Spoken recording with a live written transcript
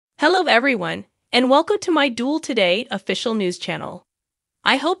Hello everyone, and welcome to my Duel Today official news channel.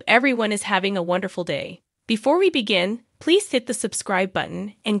 I hope everyone is having a wonderful day. Before we begin, please hit the subscribe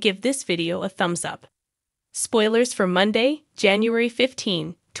button and give this video a thumbs up. Spoilers for Monday, January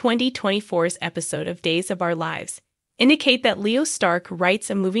 15, 2024's episode of Days of Our Lives indicate that Leo Stark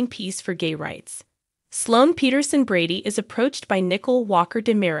writes a moving piece for gay rights. Sloan Peterson Brady is approached by Nicole Walker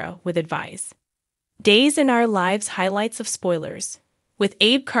DeMera with advice. Days in Our Lives highlights of spoilers. With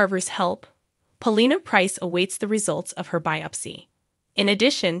Abe Carver's help, Paulina Price awaits the results of her biopsy. In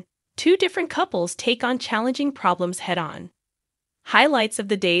addition, two different couples take on challenging problems head-on. Highlights of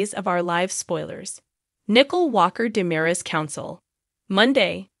the Days of Our Lives spoilers. Nicole Walker DeMera's counsel.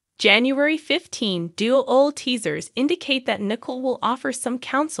 Monday, January 15, dual teasers indicate that Nicole will offer some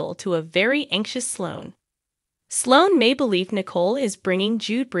counsel to a very anxious Sloan. Sloan may believe Nicole is bringing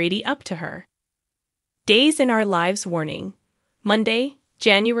Jude Brady up to her. Days in Our Lives warning. Monday,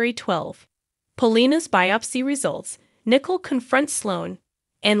 January 12. Paulina's biopsy results. Nicole confronts Sloan,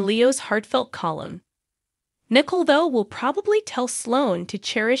 and Leo's heartfelt column. Nicole, though, will probably tell Sloan to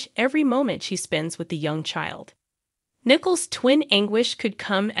cherish every moment she spends with the young child. Nicole's twin anguish could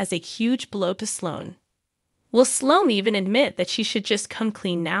come as a huge blow to Sloan. Will Sloan even admit that she should just come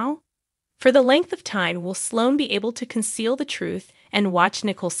clean now? For the length of time, will Sloan be able to conceal the truth and watch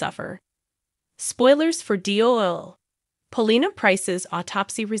Nicole suffer? Spoilers for DOL. Paulina Price's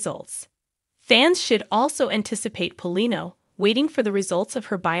autopsy results. Fans should also anticipate Paulina waiting for the results of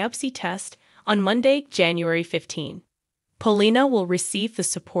her biopsy test on Monday, January 15. Paulina will receive the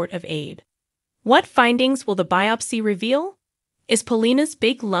support of Abe. What findings will the biopsy reveal? Is Paulina's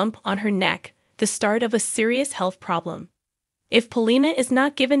big lump on her neck the start of a serious health problem? If Paulina is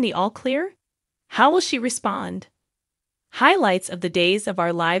not given the all-clear, how will she respond? Highlights of the Days of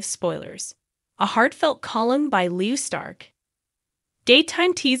Our Lives spoilers. A heartfelt column by Leo Stark.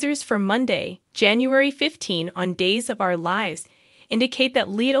 Daytime teasers for Monday, January 15 on Days of Our Lives indicate that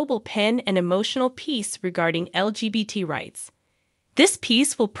Leo will pen an emotional piece regarding LGBT rights. This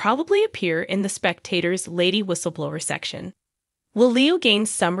piece will probably appear in The Spectator's Lady Whistleblower section. Will Leo gain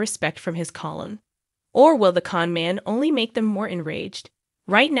some respect from his column? Or will the con man only make them more enraged?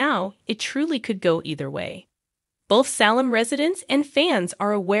 Right now, it truly could go either way. Both Salem residents and fans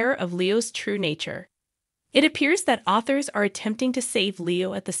are aware of Leo's true nature. It appears that authors are attempting to save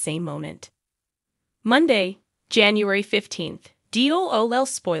Leo at the same moment. Monday, January 15th, DOOL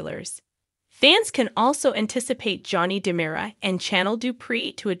spoilers. Fans can also anticipate Johnny DeMera and Channel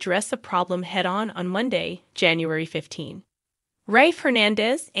Dupree to address the problem head-on Monday, January 15. Rafe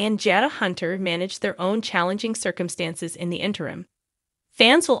Hernandez and Jada Hunter manage their own challenging circumstances in the interim.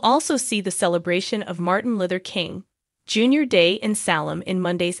 Fans will also see the celebration of Martin Luther King Jr. Day in Salem in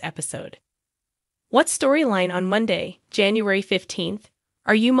Monday's episode. What storyline on Monday, January 15th,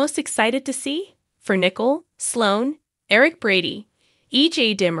 are you most excited to see? For Nicole, Sloan, Eric Brady,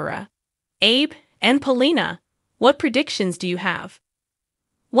 E.J. DeMera, Abe, and Paulina, what predictions do you have?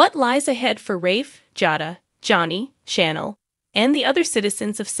 What lies ahead for Rafe, Jada, Johnny, Channel, and the other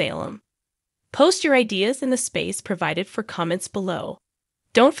citizens of Salem? Post your ideas in the space provided for comments below.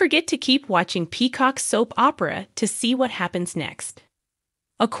 Don't forget to keep watching Peacock's soap opera to see what happens next.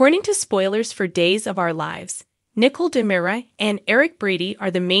 According to spoilers for Days of Our Lives, Nicole DeMera and Eric Brady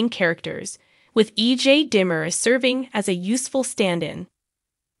are the main characters, with E.J. DeMera serving as a useful stand-in.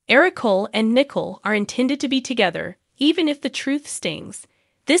 Ericole and Nicole are intended to be together, even if the truth stings.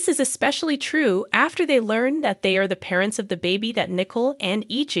 This is especially true after they learn that they are the parents of the baby that Nicole and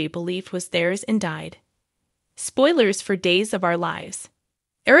E.J. believed was theirs and died. Spoilers for Days of Our Lives.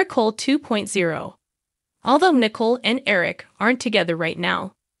 Ericole 2.0. Although Nicole and Eric aren't together right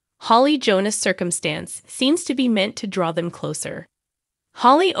now, Holly Jonas' circumstance seems to be meant to draw them closer.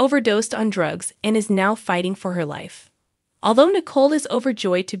 Holly overdosed on drugs and is now fighting for her life. Although Nicole is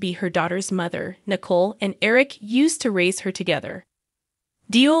overjoyed to be her daughter's mother, Nicole and Eric used to raise her together.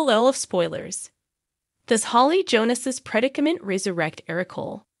 DOL of spoilers. Does Holly Jonas' predicament resurrect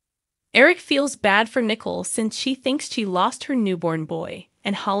Ericole? Eric feels bad for Nicole since she thinks she lost her newborn boy,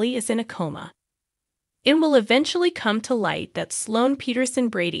 and Holly is in a coma. It will eventually come to light that Sloan Peterson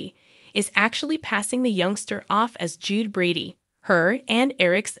Brady is actually passing the youngster off as Jude Brady, her and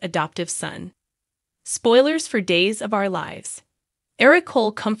Eric's adoptive son. Spoilers for Days of Our Lives.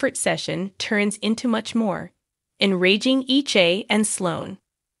 Ericole comfort session turns into much more, enraging E.J. and Sloan.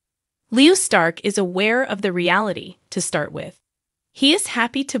 Leo Stark is aware of the reality to start with. He is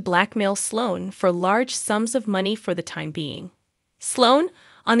happy to blackmail Sloan for large sums of money for the time being. Sloan,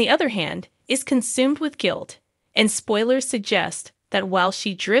 on the other hand, is consumed with guilt, and spoilers suggest that while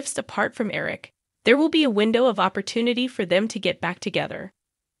she drifts apart from Eric, there will be a window of opportunity for them to get back together.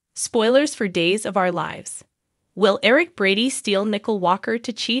 Spoilers for Days of Our Lives. Will Eric Brady steal Nicole Walker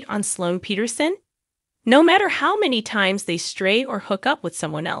to cheat on Sloan Peterson? No matter how many times they stray or hook up with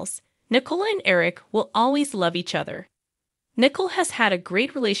someone else, Nicole and Eric will always love each other. Nicole has had a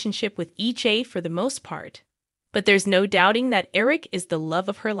great relationship with EJ for the most part, but there's no doubting that Eric is the love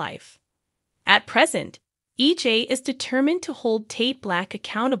of her life. At present, EJ is determined to hold Tate Black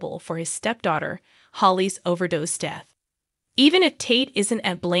accountable for his stepdaughter, Holly's overdose death. Even if Tate isn't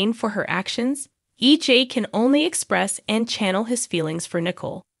at blame for her actions, EJ can only express and channel his feelings for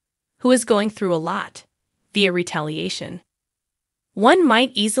Nicole, who is going through a lot, via retaliation. One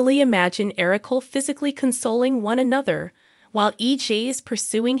might easily imagine Eric physically consoling one another while EJ is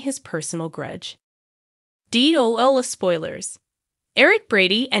pursuing his personal grudge. DOL spoilers. Eric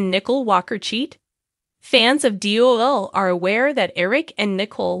Brady and Nicole Walker cheat? Fans of DOL are aware that Eric and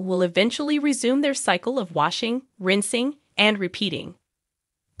Nicole will eventually resume their cycle of washing, rinsing, and repeating.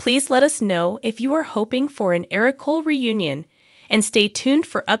 Please let us know if you are hoping for an Eric-Cole reunion, and stay tuned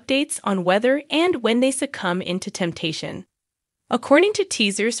for updates on whether and when they succumb into temptation. According to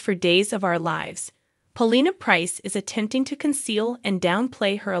teasers for Days of Our Lives, Paulina Price is attempting to conceal and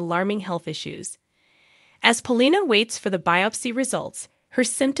downplay her alarming health issues. As Paulina waits for the biopsy results, her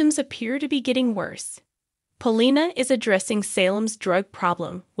symptoms appear to be getting worse. Paulina is addressing Salem's drug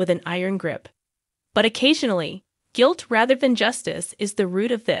problem with an iron grip. But occasionally, guilt rather than justice is the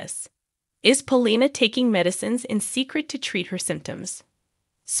root of this. Is Paulina taking medicines in secret to treat her symptoms?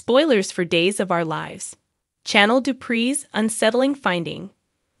 Spoilers for Days of Our Lives. Channel Dupree's unsettling finding.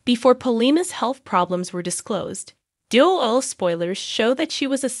 Before Paulina's health problems were disclosed, DOL spoilers show that she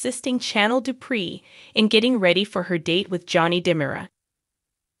was assisting Channel Dupree in getting ready for her date with Johnny DeMira.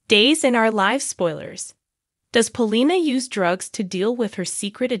 Days in Our Lives spoilers. Does Paulina use drugs to deal with her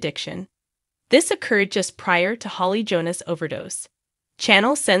secret addiction? This occurred just prior to Holly Jonas' overdose.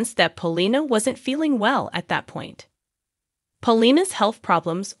 Channel sensed that Paulina wasn't feeling well at that point. Paulina's health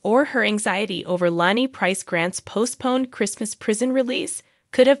problems or her anxiety over Lonnie Price Grant's postponed Christmas prison release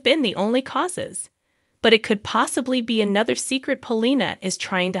could have been the only causes, but it could possibly be another secret Paulina is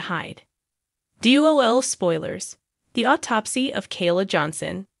trying to hide. DOL spoilers. The autopsy of Kayla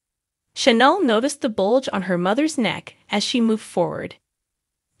Johnson. Chanel noticed the bulge on her mother's neck as she moved forward.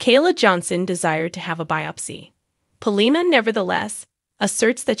 Kayla Johnson desired to have a biopsy. Paulina, nevertheless,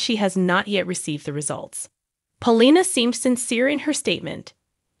 asserts that she has not yet received the results. Paulina seemed sincere in her statement.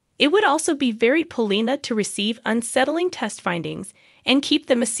 It would also be very Paulina to receive unsettling test findings and keep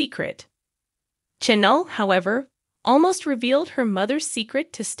them a secret. Chanel, however, almost revealed her mother's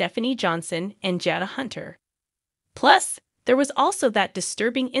secret to Stephanie Johnson and Jada Hunter. Plus, there was also that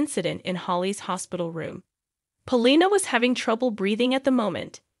disturbing incident in Holly's hospital room. Paulina was having trouble breathing at the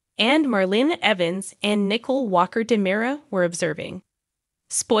moment, and Marlena Evans and Nicole Walker DeMira were observing.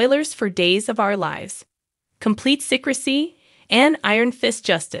 Spoilers for Days of Our Lives. Complete secrecy and iron fist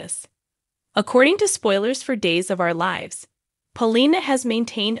justice. According to spoilers for Days of Our Lives, Paulina has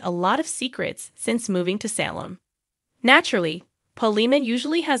maintained a lot of secrets since moving to Salem. Naturally, Paulina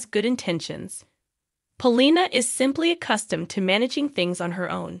usually has good intentions. Paulina is simply accustomed to managing things on her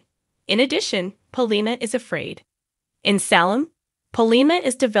own. In addition, Paulina is afraid. In Salem, Paulina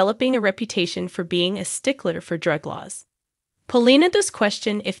is developing a reputation for being a stickler for drug laws. Paulina does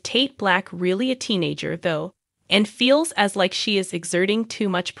question if Tate Black really a teenager, though, and feels as like she is exerting too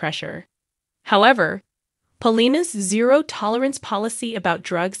much pressure. However, Paulina's zero-tolerance policy about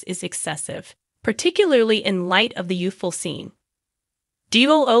drugs is excessive, particularly in light of the youthful scene.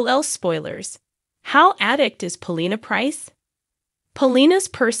 DOL spoilers. How addict is Paulina Price? Paulina's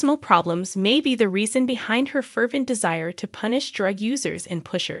personal problems may be the reason behind her fervent desire to punish drug users and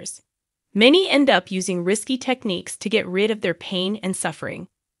pushers. Many end up using risky techniques to get rid of their pain and suffering.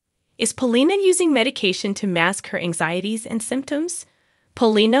 Is Paulina using medication to mask her anxieties and symptoms?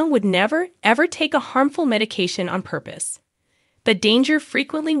 Paulina would never, ever take a harmful medication on purpose. But danger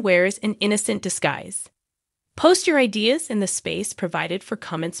frequently wears an innocent disguise. Post your ideas in the space provided for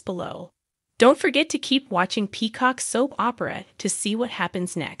comments below. Don't forget to keep watching Peacock Soap Opera to see what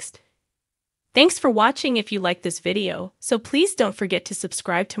happens next. Thanks for watching if you liked this video, so please don't forget to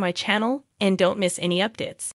subscribe to my channel and don't miss any updates.